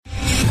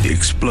The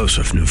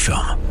explosive new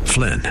film,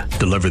 Flynn,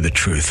 deliver the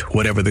truth,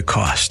 whatever the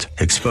cost,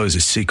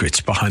 exposes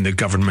secrets behind the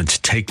government's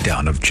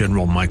takedown of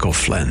General Michael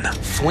Flynn.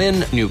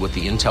 Flynn knew what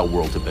the intel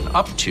world had been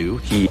up to.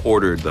 He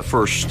ordered the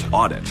first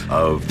audit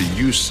of the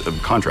use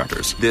of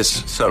contractors.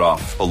 This set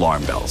off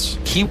alarm bells.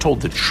 He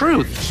told the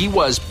truth. He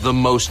was the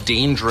most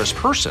dangerous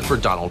person for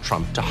Donald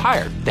Trump to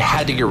hire. They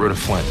had to get rid of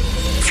Flynn.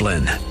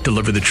 Flynn,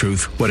 deliver the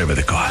truth, whatever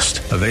the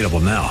cost. Available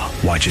now.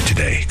 Watch it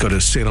today. Go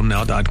to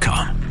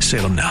salemnow.com.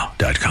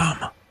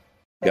 salemnow.com.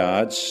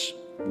 God's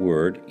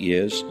word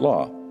is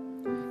law.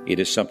 It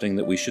is something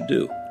that we should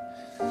do.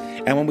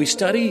 And when we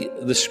study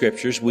the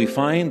scriptures, we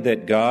find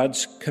that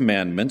God's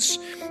commandments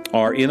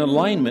are in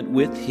alignment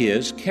with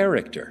his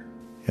character.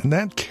 And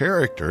that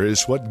character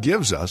is what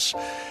gives us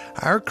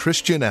our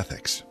Christian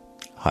ethics.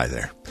 Hi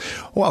there.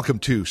 Welcome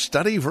to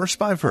Study Verse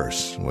by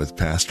Verse with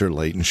Pastor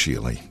Leighton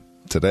Sheely.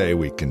 Today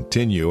we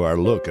continue our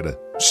look at a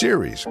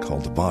series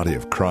called The Body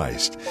of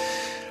Christ.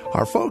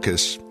 Our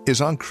focus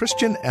is on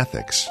Christian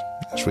ethics.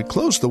 As we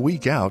close the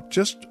week out,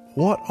 just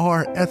what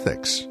are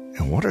ethics?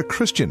 And what are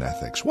Christian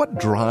ethics? What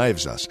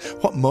drives us?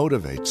 What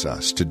motivates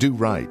us to do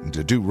right and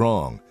to do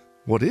wrong?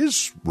 What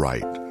is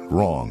right,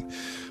 wrong?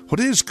 What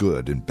is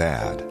good and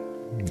bad?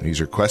 These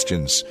are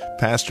questions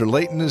Pastor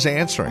Leighton is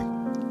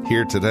answering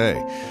here today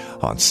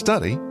on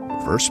Study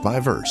Verse by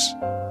Verse.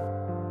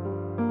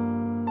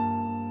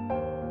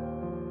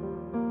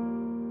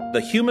 The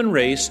human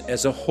race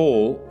as a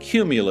whole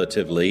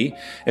cumulatively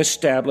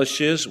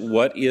establishes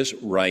what is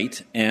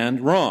right and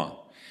wrong.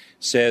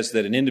 Says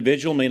that an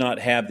individual may not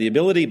have the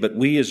ability, but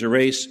we as a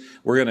race,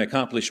 we're going to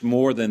accomplish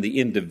more than the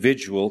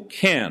individual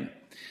can.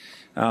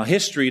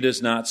 History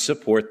does not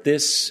support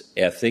this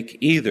ethic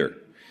either.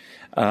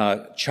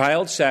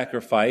 Child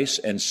sacrifice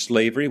and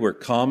slavery were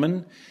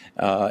common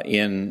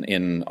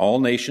in all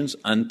nations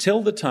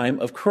until the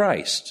time of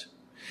Christ.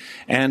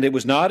 And it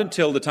was not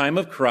until the time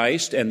of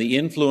Christ and the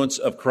influence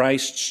of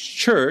Christ's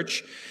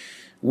church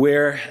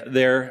where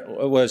there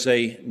was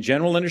a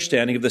general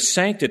understanding of the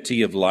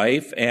sanctity of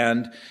life,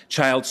 and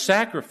child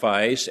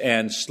sacrifice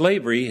and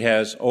slavery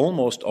has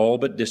almost all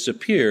but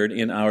disappeared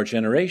in our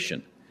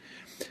generation.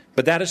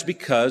 But that is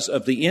because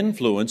of the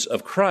influence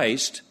of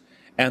Christ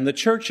and the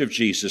Church of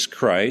Jesus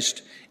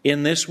Christ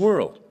in this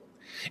world.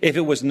 If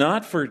it was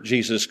not for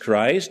Jesus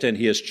Christ and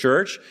his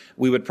church,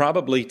 we would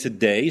probably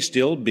today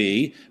still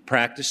be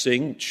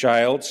practicing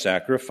child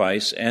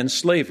sacrifice and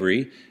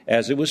slavery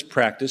as it was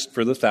practiced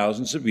for the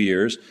thousands of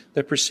years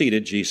that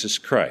preceded Jesus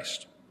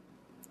Christ.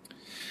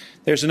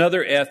 There's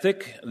another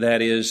ethic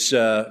that is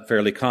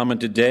fairly common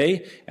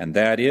today, and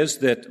that is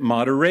that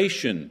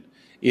moderation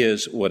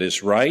is what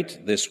is right.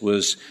 This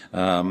was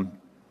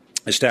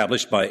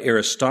established by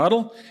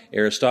Aristotle.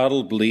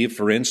 Aristotle believed,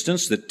 for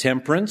instance, that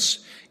temperance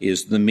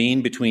is the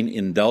mean between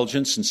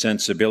indulgence and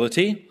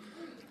sensibility,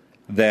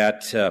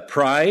 that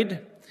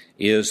pride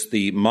is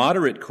the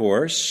moderate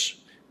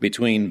course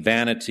between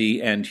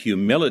vanity and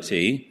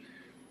humility,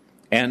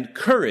 and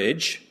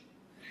courage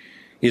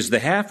is the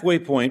halfway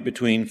point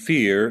between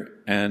fear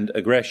and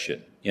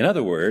aggression. In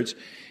other words,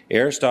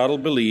 Aristotle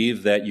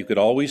believed that you could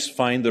always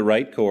find the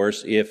right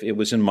course if it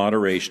was in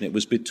moderation. It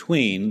was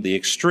between the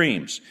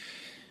extremes.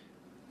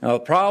 Now,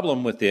 the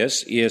problem with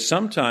this is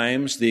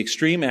sometimes the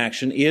extreme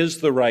action is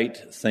the right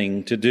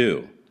thing to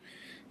do.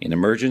 In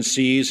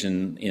emergencies,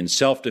 in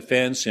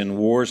self-defense, in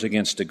wars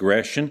against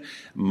aggression,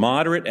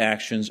 moderate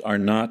actions are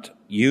not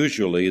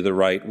usually the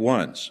right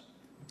ones.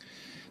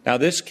 Now,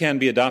 this can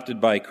be adopted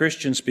by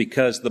Christians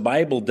because the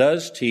Bible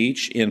does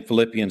teach in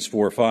Philippians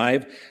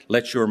 4:5,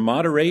 let your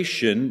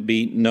moderation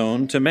be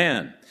known to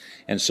man.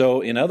 And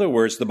so, in other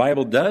words, the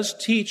Bible does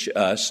teach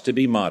us to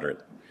be moderate.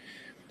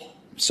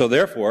 So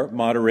therefore,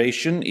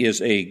 moderation is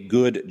a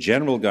good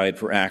general guide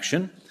for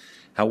action.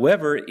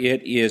 However,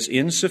 it is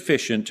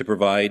insufficient to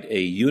provide a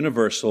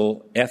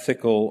universal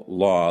ethical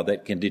law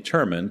that can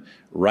determine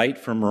right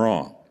from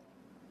wrong.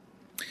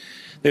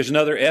 There's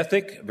another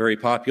ethic very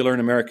popular in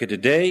America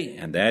today,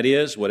 and that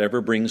is whatever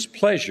brings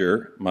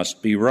pleasure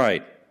must be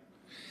right.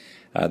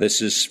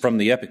 This is from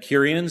the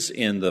Epicureans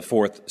in the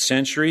 4th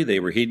century. They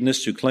were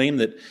hedonists who claimed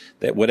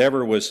that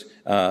whatever was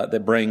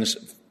that brings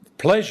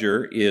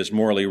pleasure is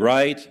morally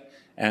right,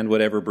 and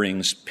whatever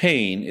brings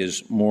pain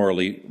is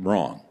morally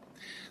wrong.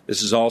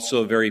 This is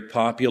also a very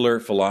popular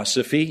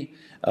philosophy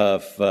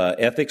of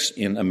ethics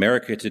in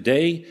America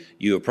today.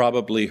 You have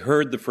probably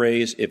heard the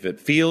phrase, if it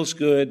feels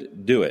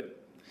good, do it.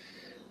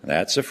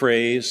 That's a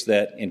phrase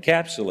that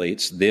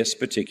encapsulates this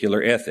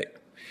particular ethic.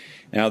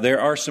 Now,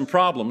 there are some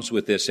problems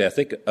with this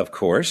ethic, of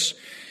course.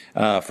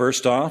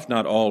 First off,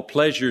 not all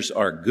pleasures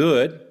are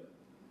good,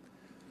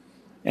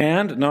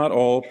 and not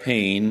all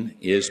pain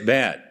is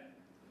bad.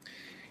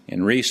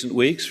 In recent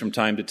weeks, from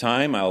time to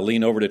time, I'll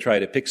lean over to try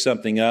to pick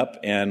something up,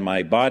 and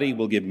my body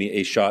will give me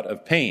a shot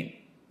of pain.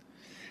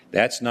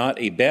 That's not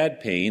a bad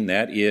pain.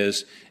 That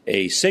is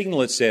a signal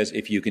that says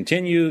if you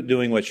continue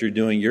doing what you're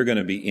doing, you're going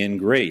to be in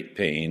great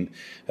pain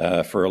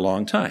for a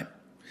long time.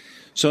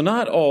 So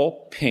not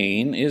all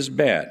pain is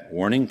bad.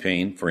 Warning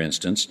pain, for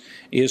instance,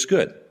 is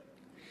good.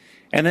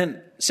 And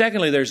then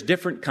secondly, there's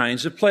different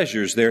kinds of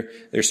pleasures.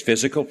 There's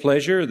physical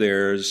pleasure,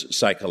 there's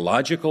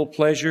psychological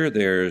pleasure,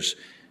 there's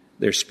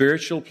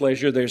spiritual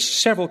pleasure, there's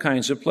several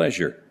kinds of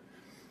pleasure.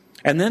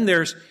 And then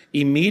there's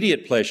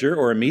immediate pleasure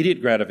or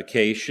immediate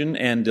gratification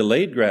and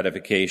delayed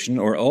gratification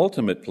or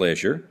ultimate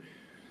pleasure.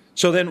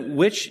 So then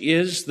which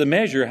is the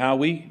measure, how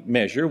we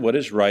measure what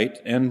is right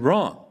and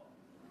wrong?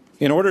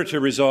 In order to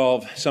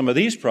resolve some of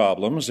these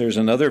problems, there's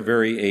another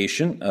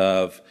variation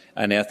of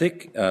an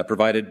ethic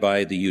provided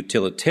by the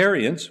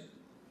utilitarians,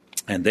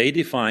 and they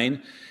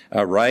define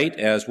right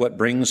as what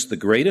brings the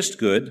greatest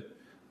good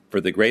for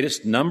the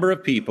greatest number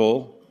of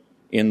people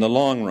in the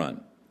long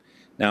run.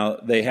 Now,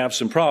 they have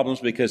some problems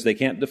because they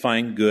can't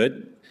define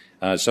good.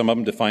 Some of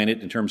them define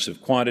it in terms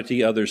of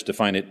quantity, others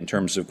define it in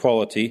terms of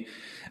quality.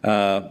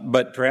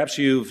 But perhaps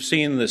you've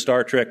seen the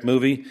Star Trek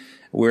movie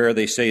where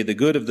they say the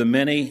good of the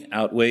many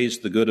outweighs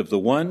the good of the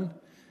one.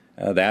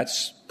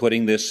 That's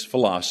putting this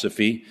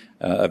philosophy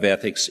of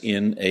ethics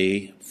in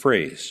a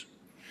phrase.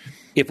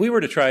 If we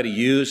were to try to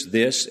use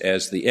this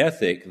as the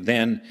ethic,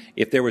 then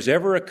if there was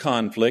ever a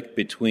conflict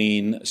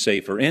between,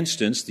 say, for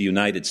instance, the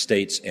United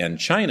States and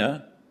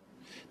China,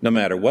 no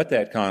matter what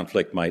that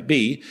conflict might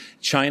be,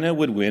 China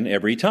would win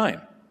every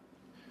time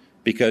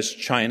because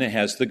China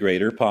has the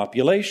greater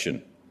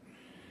population.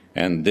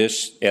 And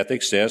this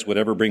ethic says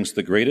whatever brings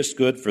the greatest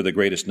good for the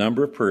greatest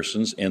number of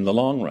persons in the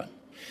long run.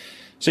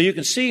 So you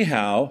can see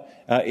how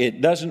it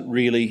doesn't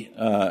really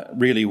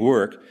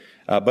work,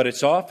 but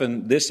it's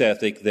often this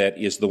ethic that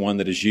is the one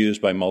that is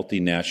used by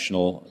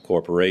multinational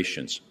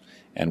corporations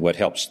and what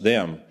helps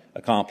them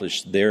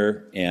accomplish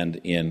their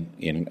end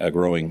in a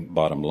growing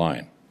bottom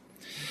line.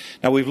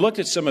 Now, we've looked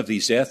at some of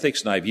these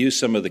ethics, and I've used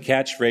some of the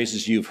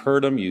catchphrases. You've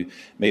heard them. You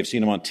may have seen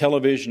them on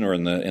television or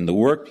in the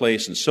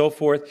workplace and so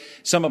forth.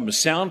 Some of them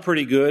sound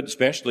pretty good,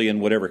 especially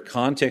in whatever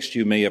context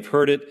you may have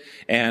heard it.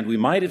 And we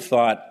might have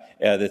thought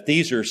that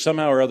these are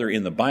somehow or other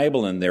in the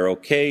Bible and they're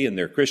okay and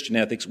they're Christian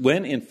ethics,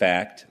 when in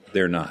fact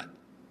they're not.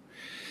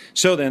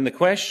 So then the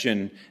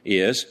question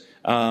is,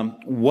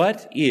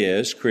 what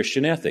is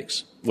Christian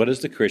ethics? What is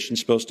the Christian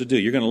supposed to do?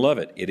 You're going to love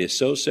it. It is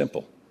so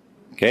simple.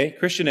 Okay?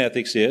 Christian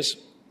ethics is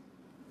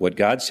what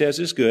God says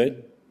is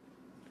good.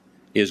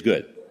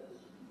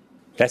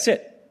 That's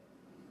it.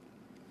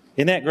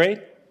 Isn't that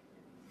great?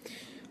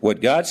 What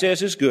God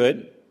says is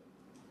good.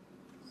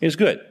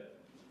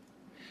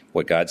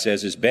 What God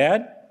says is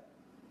bad.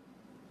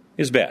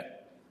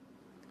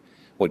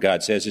 What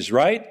God says is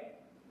right.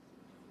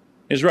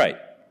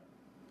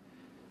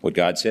 What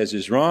God says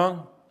is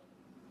wrong.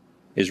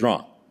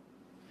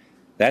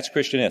 That's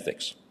Christian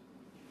ethics.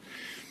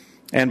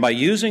 And by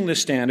using the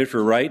standard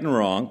for right and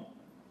wrong,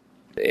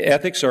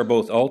 ethics are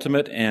both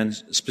ultimate and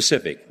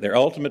specific. They're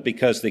ultimate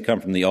because they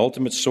come from the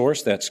ultimate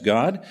source, that's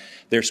God.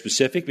 They're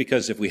specific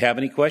because if we have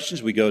any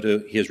questions, we go to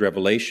His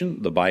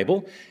revelation, the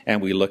Bible,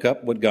 and we look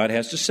up what God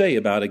has to say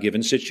about a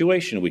given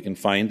situation. We can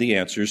find the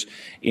answers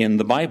in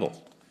the Bible.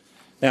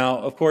 Now,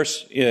 of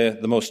course, the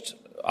most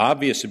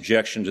obvious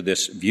objection to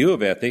this view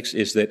of ethics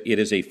is that it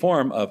is a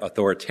form of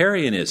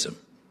authoritarianism.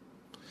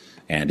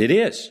 And it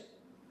is.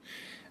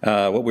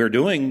 What we're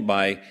doing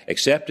by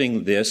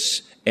accepting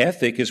this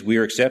ethic is we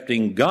are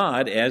accepting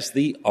God as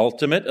the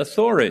ultimate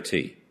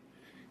authority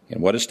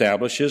in what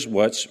establishes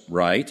what's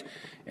right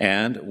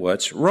and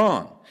what's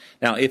wrong.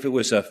 Now, if it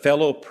was a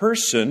fellow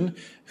person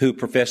who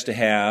professed to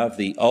have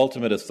the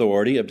ultimate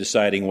authority of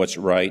deciding what's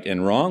right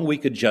and wrong, we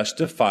could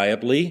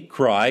justifiably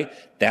cry,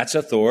 that's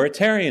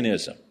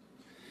authoritarianism.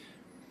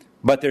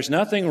 But there's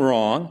nothing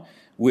wrong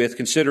with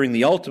considering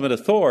the ultimate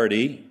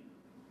authority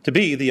to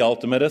be the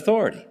ultimate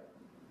authority.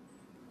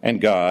 And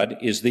God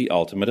is the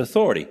ultimate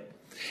authority.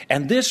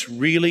 And this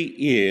really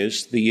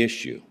is the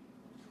issue.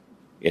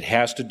 It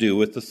has to do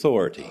with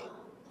authority.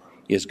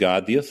 Is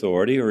God the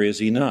authority or is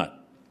He not?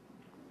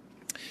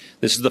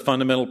 This is the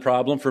fundamental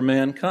problem for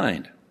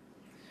mankind.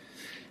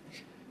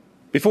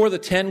 Before the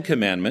 10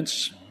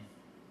 Commandments,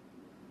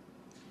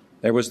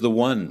 there was the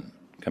one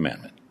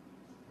commandment.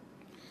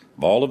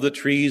 Of all of the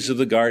trees of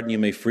the garden you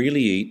may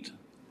freely eat,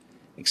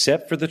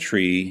 except for the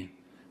tree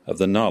of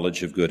the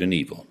knowledge of good and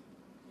evil.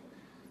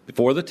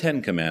 Before the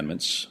 10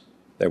 Commandments,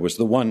 there was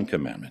the one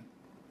commandment.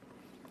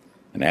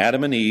 And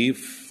Adam and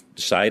Eve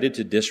decided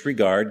to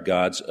disregard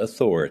God's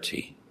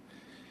authority.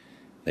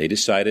 They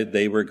decided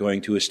they were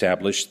going to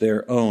establish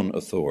their own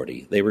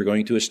authority. They were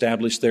going to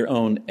establish their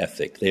own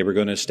ethic. They were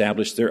going to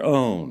establish their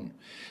own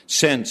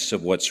sense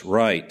of what's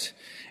right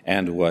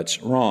and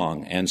what's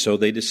wrong. And so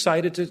they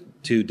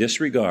decided to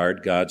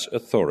disregard God's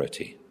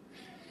authority.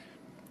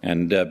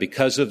 And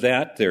because of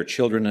that, their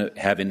children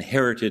have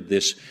inherited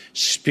this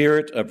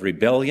spirit of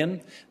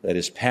rebellion that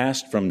is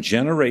passed from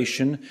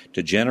generation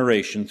to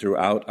generation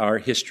throughout our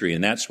history.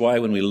 And that's why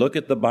when we look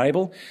at the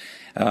Bible,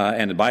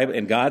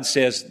 and God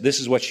says, this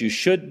is what you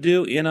should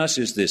do, in us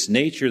is this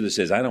nature that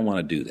says, I don't want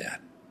to do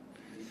that.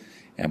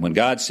 And when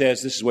God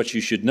says, this is what you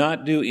should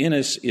not do, in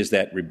us is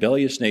that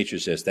rebellious nature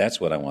that says,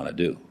 that's what I want to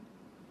do.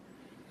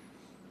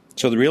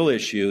 So the real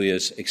issue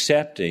is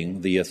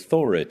accepting the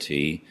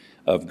authority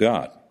of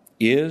God.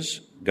 Is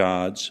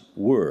God's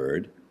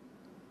word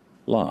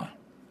law.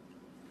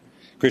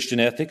 Christian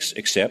ethics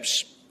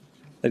accepts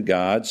that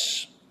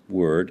God's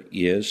word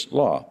is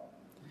law.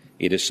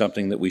 It is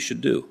something that we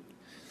should do.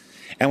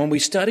 And when we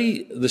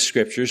study the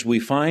Scriptures, we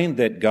find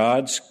that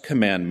God's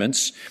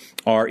commandments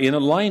are in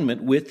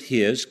alignment with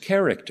His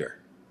character.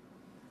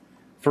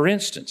 For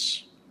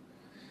instance,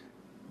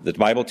 the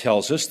Bible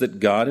tells us that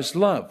God is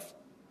love.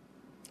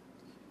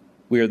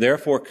 We are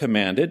therefore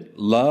commanded,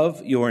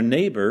 love your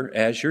neighbor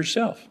as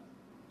yourself.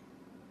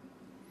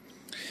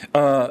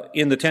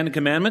 In the Ten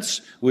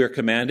Commandments, we are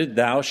commanded,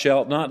 thou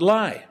shalt not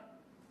lie.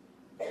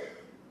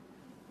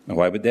 Now,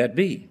 why would that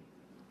be?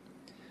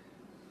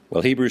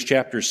 Well, Hebrews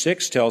chapter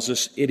 6 tells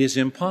us it is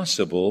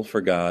impossible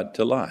for God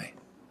to lie.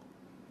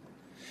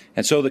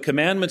 And so the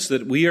commandments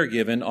that we are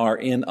given are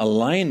in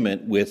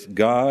alignment with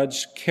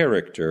God's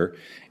character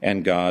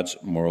and God's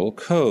moral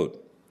code.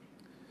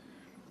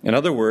 In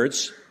other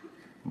words,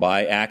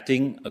 by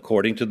acting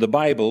according to the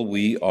Bible,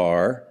 we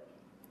are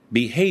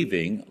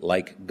behaving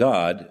like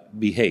God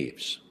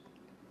behaves.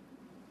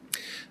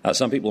 Now,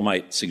 some people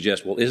might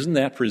suggest, well, isn't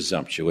that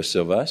presumptuous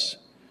of us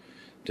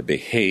to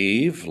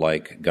behave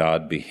like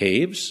God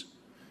behaves?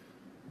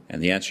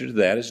 And the answer to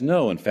that is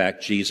no. In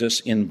fact, Jesus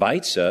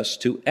invites us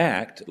to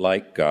act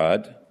like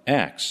God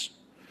acts.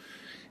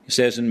 He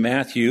says in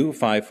Matthew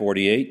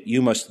 5:48,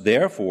 you must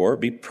therefore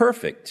be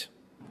perfect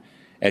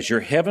as your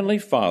heavenly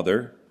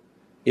Father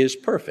is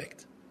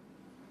perfect.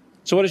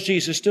 So what is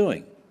Jesus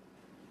doing?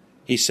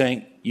 He's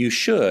saying you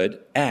should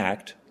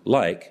act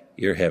like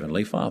your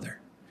heavenly Father.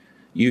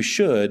 You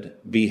should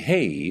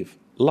behave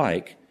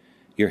like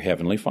your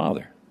heavenly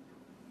Father.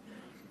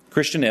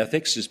 Christian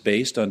ethics is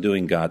based on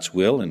doing God's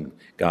will, and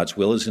God's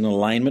will is in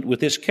alignment with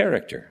His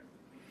character.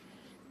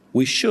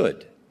 We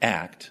should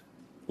act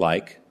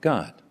like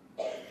God.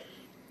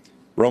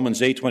 Romans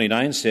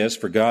 8:29 says,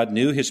 for God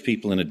knew His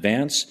people in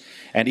advance,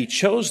 and He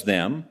chose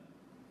them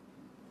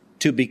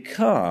to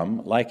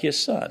become like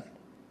His Son.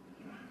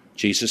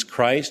 Jesus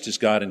Christ is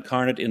God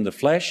incarnate in the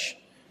flesh.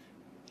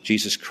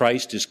 Jesus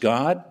Christ is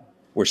God.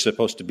 We're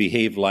supposed to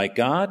behave like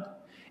God.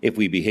 If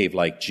we behave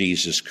like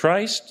Jesus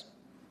Christ,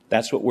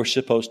 that's what we're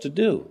supposed to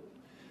do.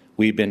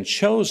 We've been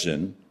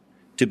chosen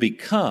to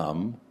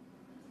become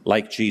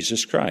like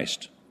Jesus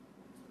Christ.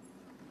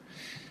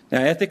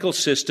 Now, ethical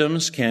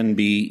systems can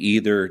be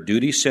either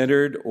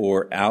duty-centered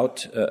or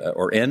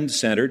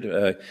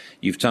end-centered.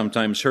 You've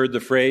sometimes heard the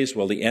phrase,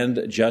 well, the end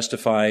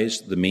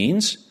justifies the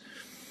means.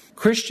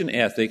 Christian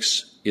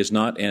ethics is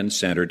not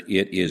end-centered,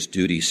 it is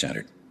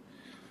duty-centered.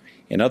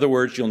 In other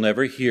words, you'll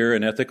never hear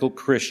an ethical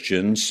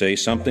Christian say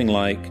something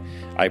like,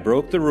 I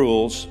broke the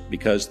rules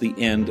because the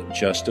end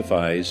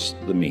justifies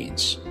the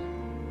means.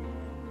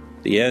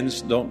 The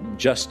ends don't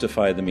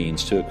justify the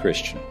means to a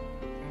Christian.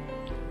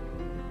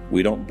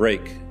 We don't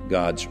break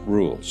God's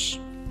rules.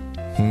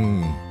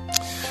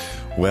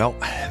 Well,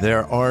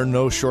 there are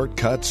no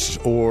shortcuts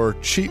or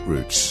cheat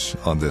routes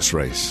on this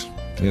race,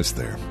 is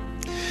there?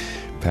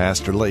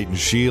 Pastor Leighton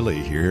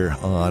Sheely here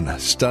on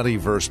Study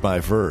Verse by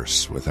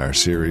Verse with our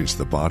series,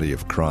 The Body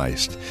of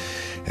Christ.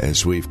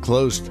 As we've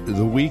closed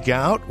the week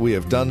out, we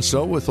have done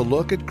so with a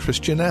look at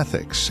Christian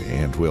ethics,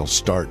 and we'll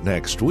start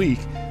next week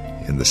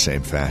in the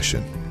same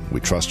fashion. We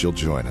trust you'll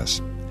join us.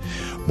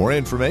 More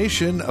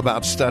information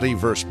about Study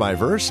Verse by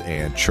Verse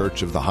and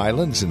Church of the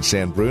Highlands in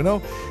San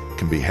Bruno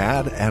can be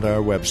had at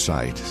our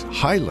website,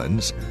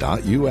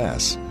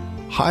 highlands.us.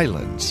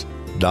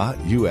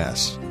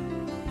 Highlands.us.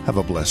 Have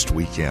a blessed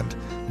weekend.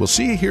 We'll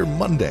see you here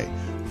Monday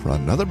for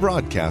another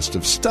broadcast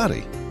of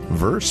Study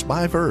Verse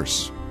by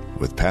Verse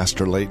with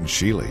Pastor Leighton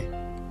Sheely.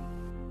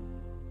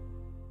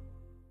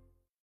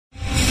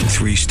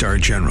 3-star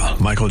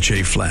General Michael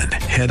J. Flynn,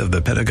 head of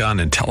the Pentagon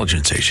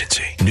Intelligence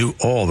Agency, knew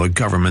all the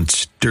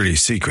government's dirty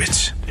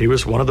secrets. He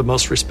was one of the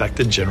most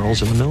respected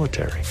generals in the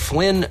military.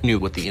 Flynn knew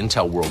what the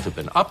intel world had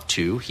been up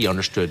to. He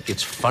understood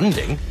its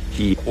funding.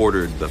 He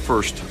ordered the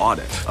first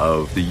audit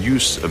of the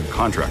use of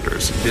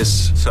contractors.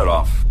 This set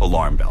off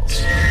alarm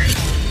bells.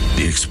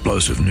 The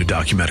explosive new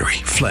documentary,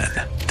 Flynn,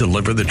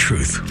 Deliver the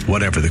Truth,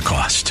 Whatever the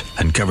Cost,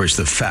 uncovers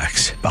the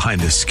facts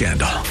behind this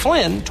scandal.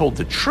 Flynn told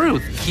the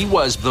truth. He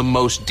was the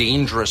most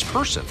dangerous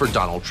person for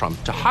Donald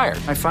Trump to hire.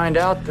 I find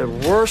out the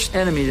worst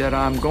enemy that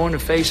I'm going to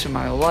face in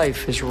my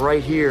life is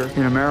right here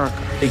in America.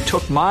 They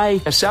took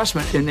my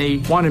assessment and they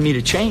wanted me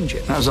to change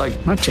it. And I was like,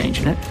 I'm not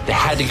changing it. They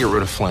had to get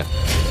rid of Flynn.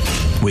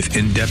 With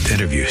in-depth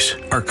interviews,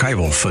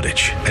 archival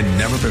footage, and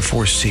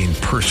never-before-seen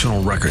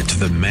personal records of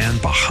the man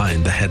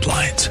behind the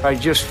headlines. I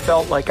just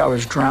felt like I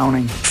was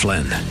drowning.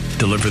 Flynn,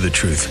 Deliver the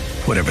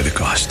Truth, Whatever the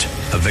Cost.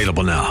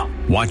 Available now.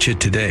 Watch it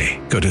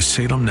today. Go to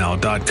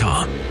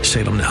salemnow.com.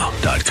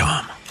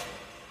 salemnow.com.